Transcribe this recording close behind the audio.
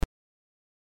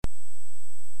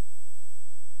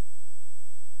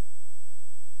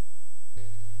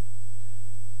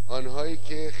آنهایی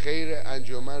که خیر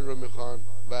انجمن رو میخوان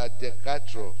و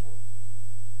دقت رو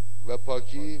و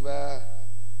پاکی و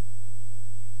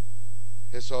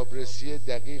حسابرسی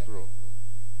دقیق رو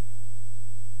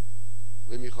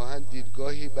و میخواهند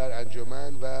دیدگاهی بر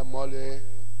انجمن و مال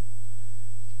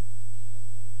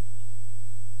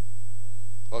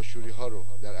آشوری ها رو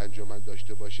در انجمن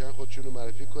داشته باشن، خودشون رو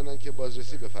معرفی کنن که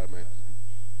بازرسی بفرمایند.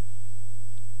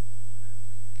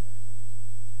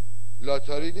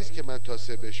 لاتاری نیست که من تا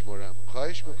 3 بشمرم.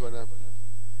 خواهش میکنم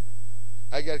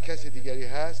اگر کسی دیگری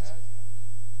هست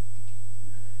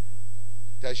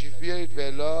تشریف بیارید،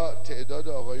 ولا تعداد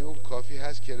آقایون کافی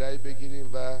هست که رأی بگیریم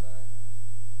و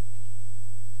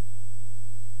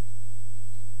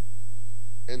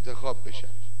انتخاب بشن.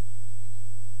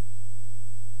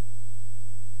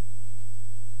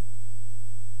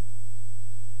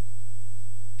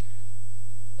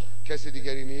 کسی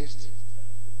دیگری نیست؟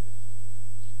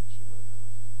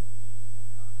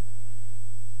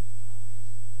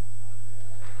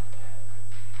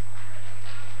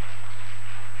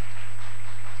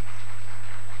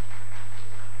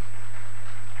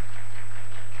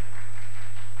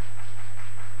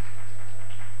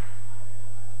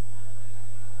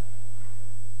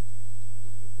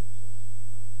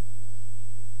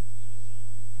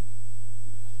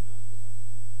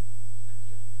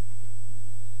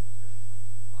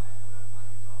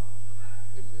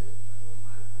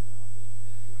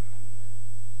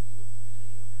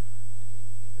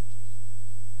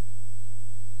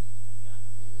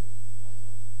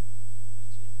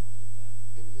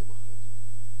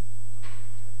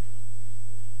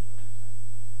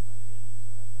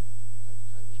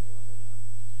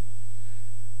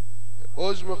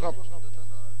 عذر میخوام.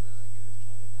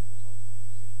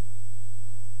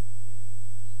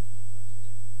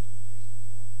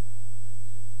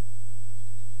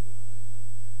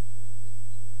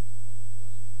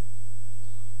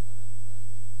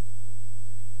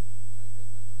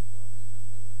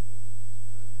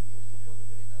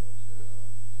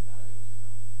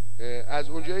 از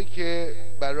اونجایی که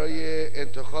برای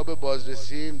انتخاب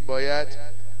بازرسین باید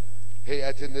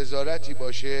هیئت نظارتی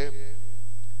باشه،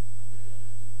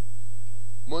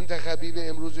 منتخبین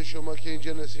امروز شما که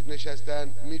اینجا نشستن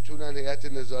میتونن هیئت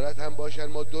نظارت هم باشن.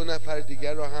 ما 2 نفر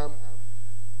دیگر رو هم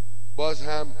باز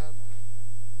هم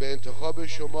به انتخاب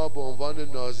شما به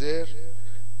عنوان ناظر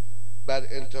بر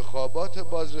انتخابات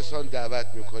بازرسان دعوت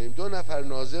میکنیم. 2 نفر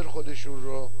ناظر خودشون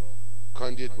رو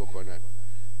کاندید بکنن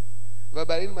و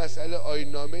بر این مسئله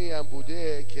آیین‌نامه‌ای هم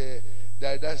بوده که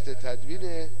در دست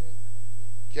تدوینه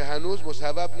که هنوز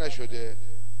مصوب نشده،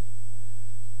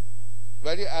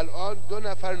 ولی الان 2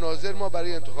 نفر ناظر ما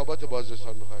برای انتخابات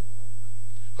بازرسان میخوایم.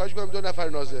 خواهش می‌کنم 2 نفر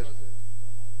ناظر.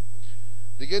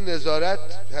 دیگه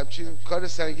نظارت همچین کار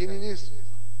سنگینی نیست.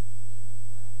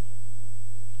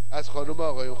 از خانم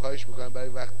آقایون خواهش میکنم برای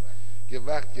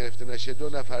وقت گرفته نشه 2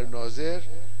 نفر ناظر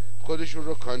خودشون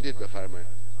رو کاندید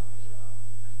بفرمایید.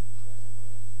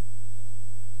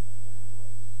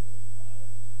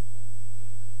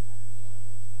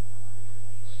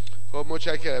 خب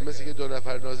متشکرم. مثل که 2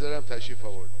 نفر ناظر هم تشریف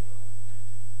آورد.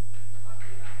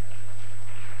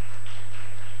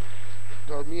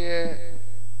 نامی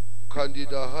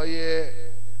کاندیداهای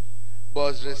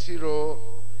بازرسی رو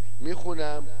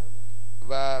میخونم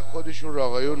و خودشون رو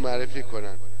آقایون معرفی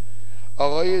کنن.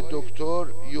 آقای دکتر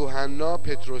یوحنا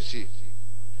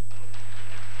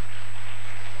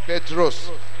پتروس،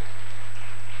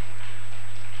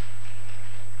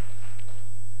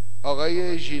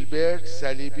 آقای ژیلبرت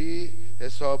صلیبی،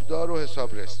 حسابدار و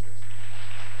حسابرس،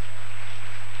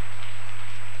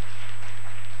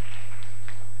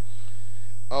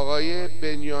 آقای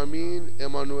بنیامین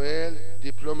امانوئل،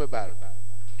 دیپلم برق،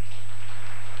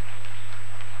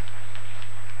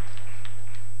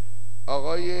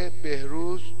 آقای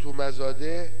بهروز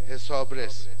تومزاده،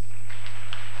 حسابرس،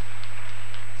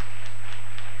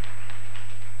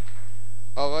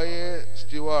 آقای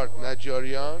استیوارت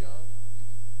نجاریان،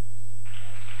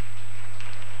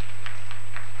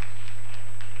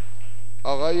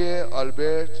 آقای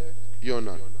آلبرت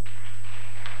یونان.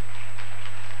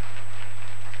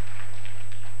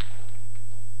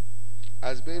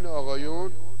 از بین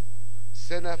آقایون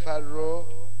 3 نفر رو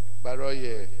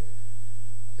برای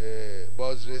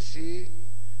بازرسی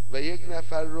و 1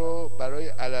 نفر رو برای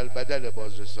عللبدل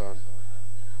بازرسان.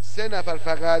 3 نفر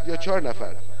فقط یا 4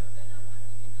 نفر؟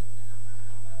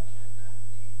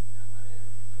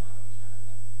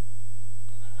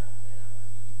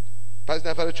 پس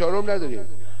نفر 4م نداریم.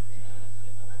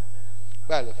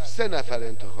 بله 3 نفر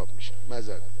انتخاب میشه.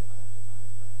 معذرت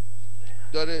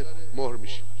داره مهر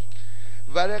میشه.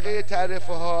 ورقه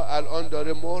تعرفه ها الان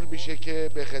داره مهر میشه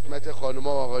که به خدمت خانم و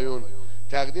آقایون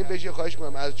تقدیم بشه. خواهش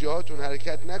میکنم از جاهاتون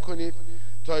حرکت نکنید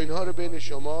تا اینها رو بین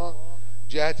شما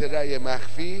جهت رأی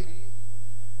مخفی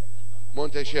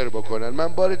منتشر بکنن.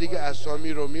 من بار دیگه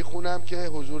اسامی رو میخونم که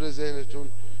حضور ذهنتون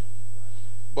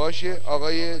باشه.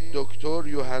 آقای دکتر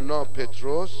یوحنا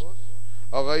پتروس،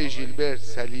 آقای ژیلبرت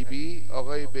صلیبی،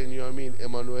 آقای بنیامین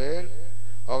امانوئل،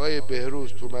 آقای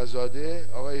بهروز تومزاده،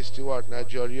 آقای استیوارت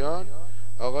نجاریان،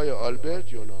 آقای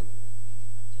آلبرت یونان.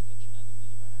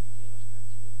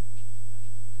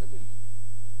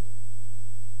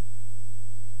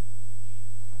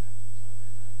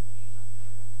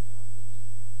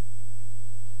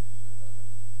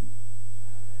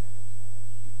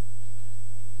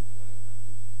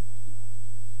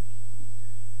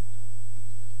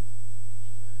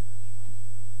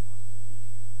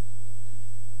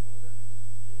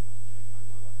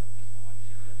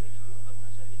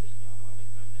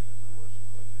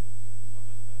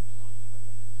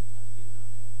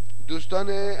 دوستان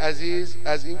عزیز،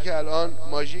 از اینکه الان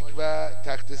ماژیک و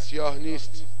تخت سیاه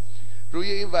نیست،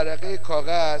 روی این ورقه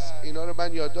کاغذ اینا رو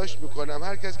من یادداشت میکنم.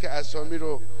 هر کس که اسامی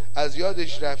رو از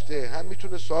یادش رفته هم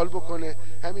میتونه سوال بکنه،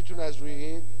 هم میتونه از روی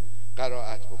این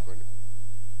قرائت بکنه.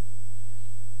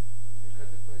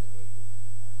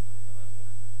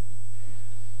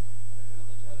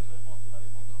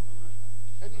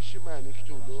 هنیشی معنی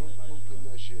کتولون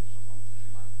ممکن نشه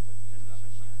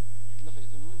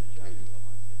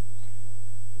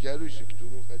گلوی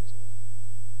سکتونون قد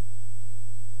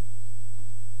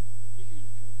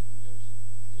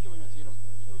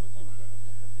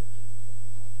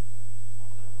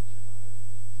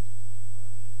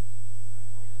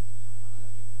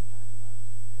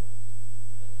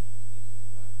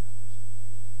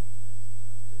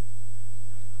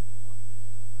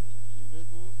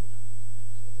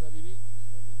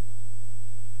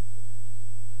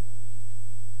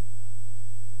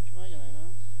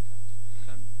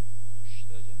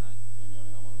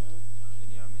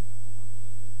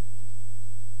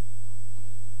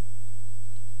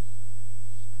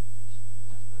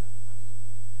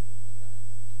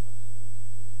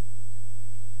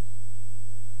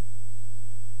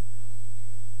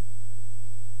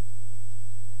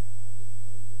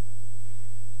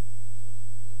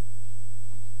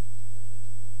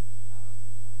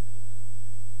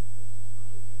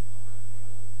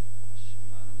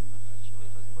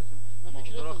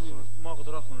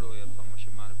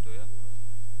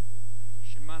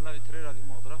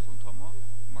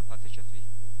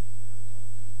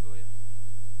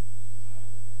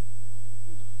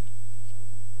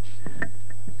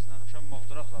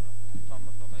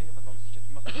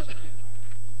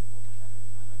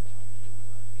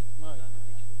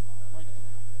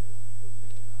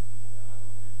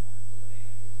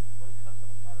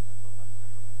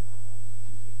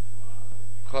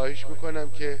خواهش میکنم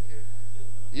که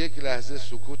یک لحظه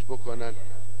سکوت بکنن.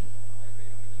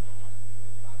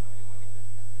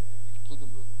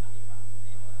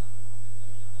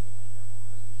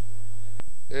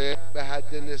 به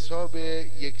حد نصاب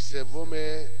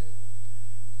 1/3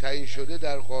 تعیین شده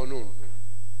در قانون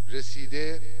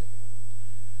رسیده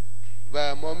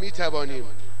و ما می توانیم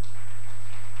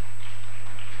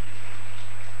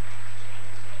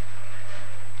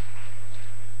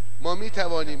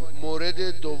مورد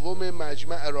دوم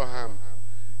مجمع را هم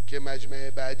که مجمع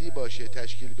بعدی باشه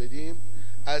تشکیل بدیم.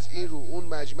 از این رو اون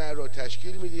مجمع را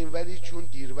تشکیل میدیم، ولی چون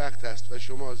دیر وقت است و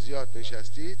شما زیاد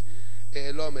نشستید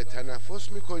اعلام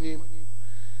تنفس میکنیم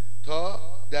تا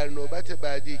در نوبت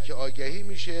بعدی که آگهی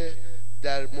میشه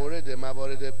در مورد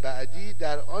موارد بعدی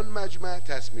در آن مجمع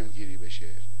تصمیم گیری بشه.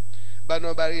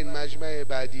 بنابراین مجمع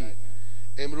بعدی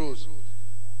امروز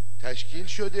تشکیل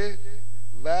شده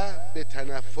و به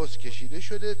تنفس کشیده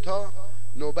شده تا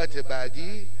نوبت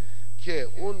بعدی که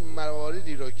اون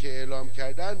مواردی رو که اعلام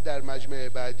کردن در مجمع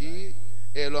بعدی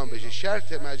اعلام بشه.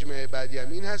 شرط مجمع بعدی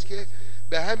هم این هست که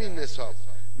به همین نصاب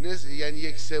یعنی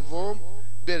 1/3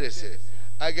 برسه.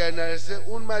 اگر نرسه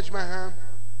اون مجمع هم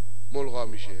ملغا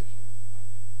میشه.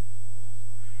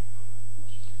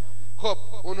 خب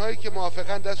اونهایی که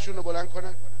موافقن دستشون رو بلند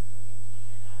کنن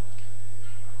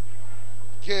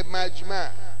که مجمع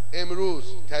امروز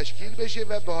تشکیل بشه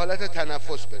و به حالت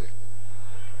تنفس بره.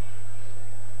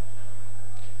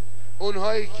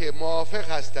 اونهایی که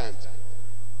موافق هستند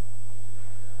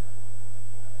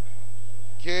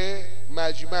که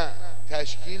مجمع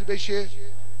تشکیل بشه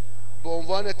به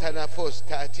عنوان تنفس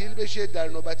تعطیل بشه در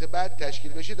نوبت بعد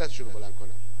تشکیل بشه دستشون رو بلند کنن.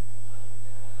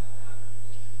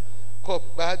 خب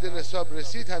به حد نصاب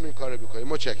رسید همین کار رو بکنیم.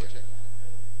 متشکرم.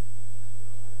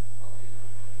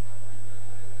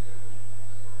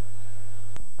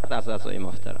 حضرات اعضای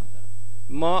محترم،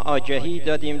 ما آگهی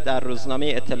دادیم در روزنامه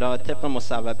اطلاعات طبق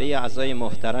مصوبه اعضای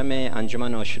محترم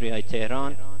انجمن آشوریای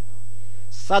تهران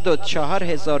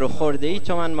 104,000 خورده‌ای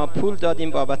تومان ما پول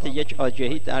دادیم بابت یک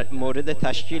آگهی در مورد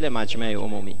تشکیل مجمع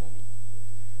عمومی.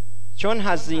 چون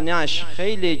هزینه‌اش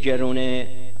خیلی گرونه،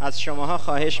 از شماها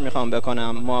خواهش میخوام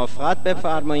بکنم موافقت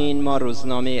بفرمایین ما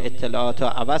روزنامه اطلاعات رو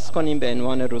عوض کنیم به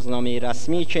عنوان روزنامه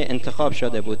رسمی که انتخاب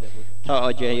شده بود تا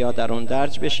آگهی‌ها در اون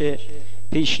درج بشه.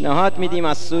 پیشنهاد میدیم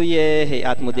از سوی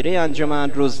هیئت مدیره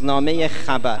انجمن روزنامه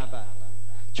خبر،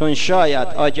 چون شاید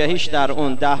آگهیش در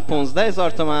اون 10-15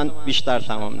 هزار تومان بیشتر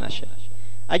تمام نشه.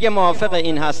 اگه موافق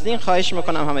این هستین خواهش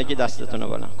میکنم همگی دستتون رو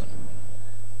بلند کنید.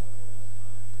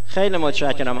 خیلی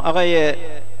متشکرم.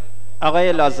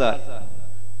 آقای لازار،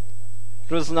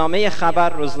 روزنامه خبر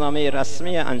روزنامه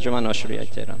رسمی انجمن آشوریای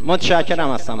تهران. متشکرم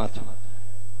از همتون.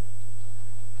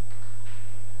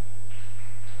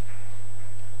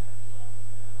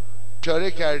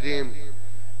 اشاره کردیم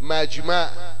مجمع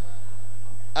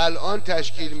الان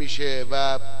تشکیل میشه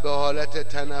و به حالت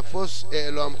تنفس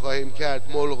اعلام خواهیم کرد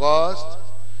ملغاست،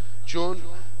 چون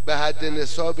به حد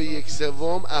نصاب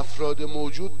 1/3 افراد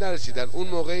موجود نرسیدن. اون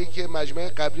موقعی که مجمع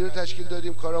قبلی رو تشکیل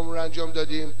دادیم کارامون رو انجام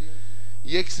دادیم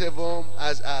 1/3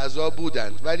 از اعضا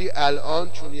بودند، ولی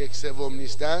الان چون 1/3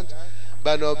 نیستند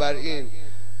بنابراین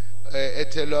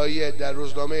اطلاعیه در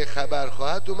روزنامه خبر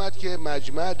خواهد اومد که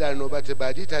مجمع در نوبت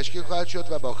بعدی تشکیل خواهد شد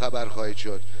و با خبر خواهد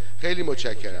شد. خیلی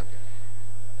متشکرم.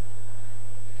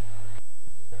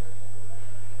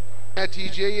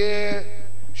 نتیجه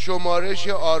شمارش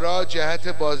آرا جهت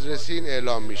بازرسین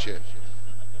اعلام میشه.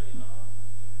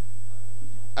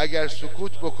 اگر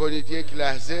سکوت بکنید یک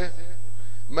لحظه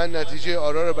من نتیجه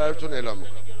آرا رو براتون اعلام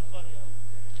میکنم.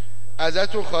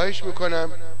 ازتون خواهش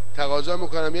میکنم، تقاضا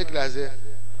میکنم یک لحظه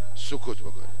سکوت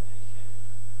بکنید.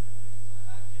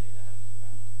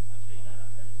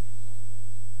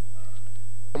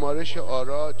 شمارش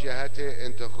آرا جهت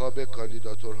انتخاب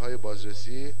کاندیداتورهای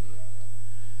بازرسی: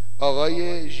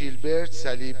 آقای ژیلبرت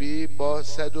صلیبی با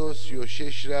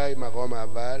 136 رای مقام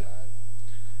اول،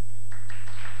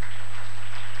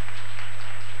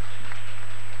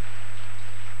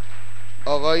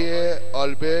 آقای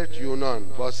آلبرت یونان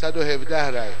با 117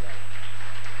 رای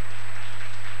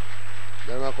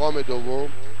در مقام دوم،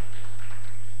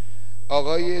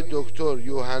 آقای دکتر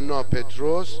یوحنا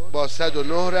پتروس با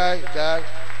 109 رای در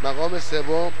مقام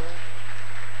سوم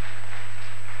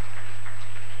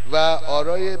و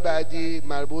آرای بعدی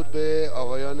مربوط به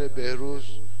آقایان بهروز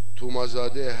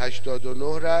تومازاده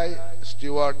 89 رای،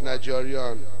 استیوارت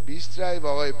نجاریان 20 رای و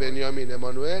آقای بنیامین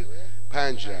امانوئل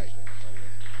 5 رای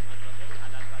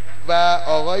و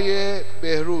آقای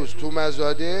بهروز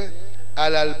تومازاده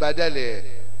علالبدل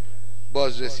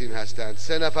بازرسین هستند.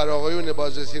 3 نفر آقایون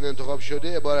بازرسین انتخاب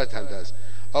شده عبارتند از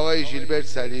آقای ژیلبرت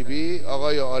صلیبی،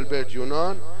 آقای آلبرت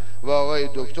یونان و آقای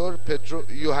دکتر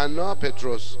یوحنا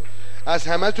پتروس. از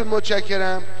همتون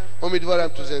متشکرم. امیدوارم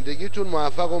تو زندگیتون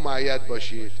موفق و مؤید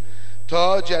باشید.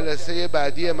 تا جلسه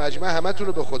بعدی مجمع همتون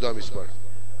رو به خدا میسپارم.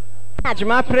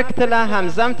 مجمع پرکتلا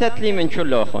همزم تتلی من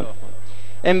چلوخون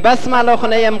ام بس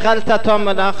ملاخونه ام غلطه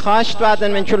تاملا خاشت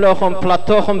بعدن من چلوخون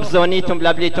پلاتوخون بزونیتون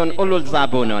بلبلیتون اولول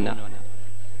زبونونا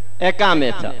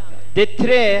اقامتا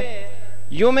دتره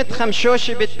يومت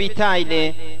خمشوشي بت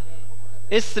بيتايلي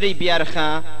اسري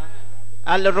بيرخا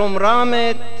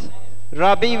الرمرامت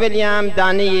رابي ويليام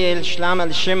دانييل شلام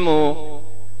الشمو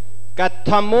قد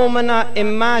تمومنا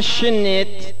اما شنت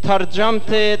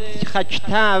ترجمت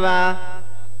خجتاوا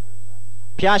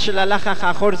پیاش للخ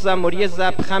خخورزا مريزا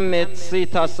بخمت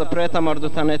سيتا سبريتا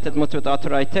مردوتانت متوتات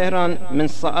راي تهران من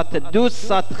ساعت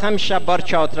 2:05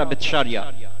 برچاوترا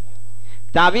بتشاريا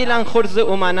تعويلا خرز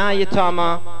امناي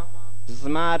تاما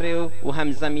زمارو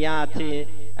وهمزميات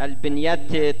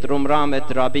البنيات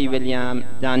رمرامت رابي ويليام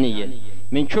دانييل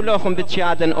من كلهم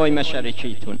بتشادن اوي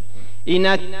مشاركيتون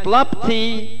إن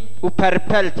طلبتي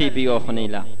وبربلتي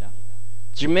بيوخنيلا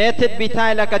جمعتت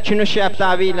بيتايلا كتشنو شاب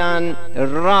تعويلا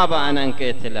رابع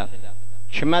انكيتلا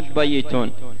شمد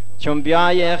بايتون چون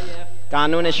بيايخ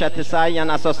قانون شتسايان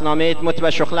اساس ناميت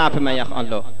متبشو خلاف ما يخ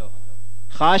الله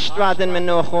خاشت بعدن من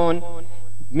نوخون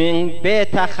من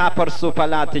بيتا خبر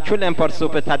سوبلات چولن پر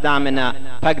سوپ تدامنا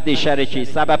پگدی شرکی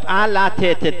سبب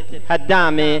آلاتت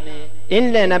هدامه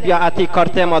این لنا بیاتی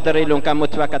کارت مادریلون که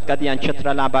متوقت کدیان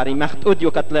چتر لاباری مخدود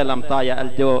یکت للم طایا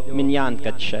الدو منیان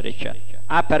کد شرکه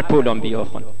آپر پولم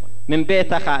بیوخون من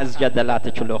بيتا خا از جدلات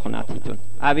چلوخناتیتون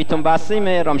آویتون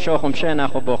باسیمه رمشوخم شینا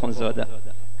خو بوخون زوده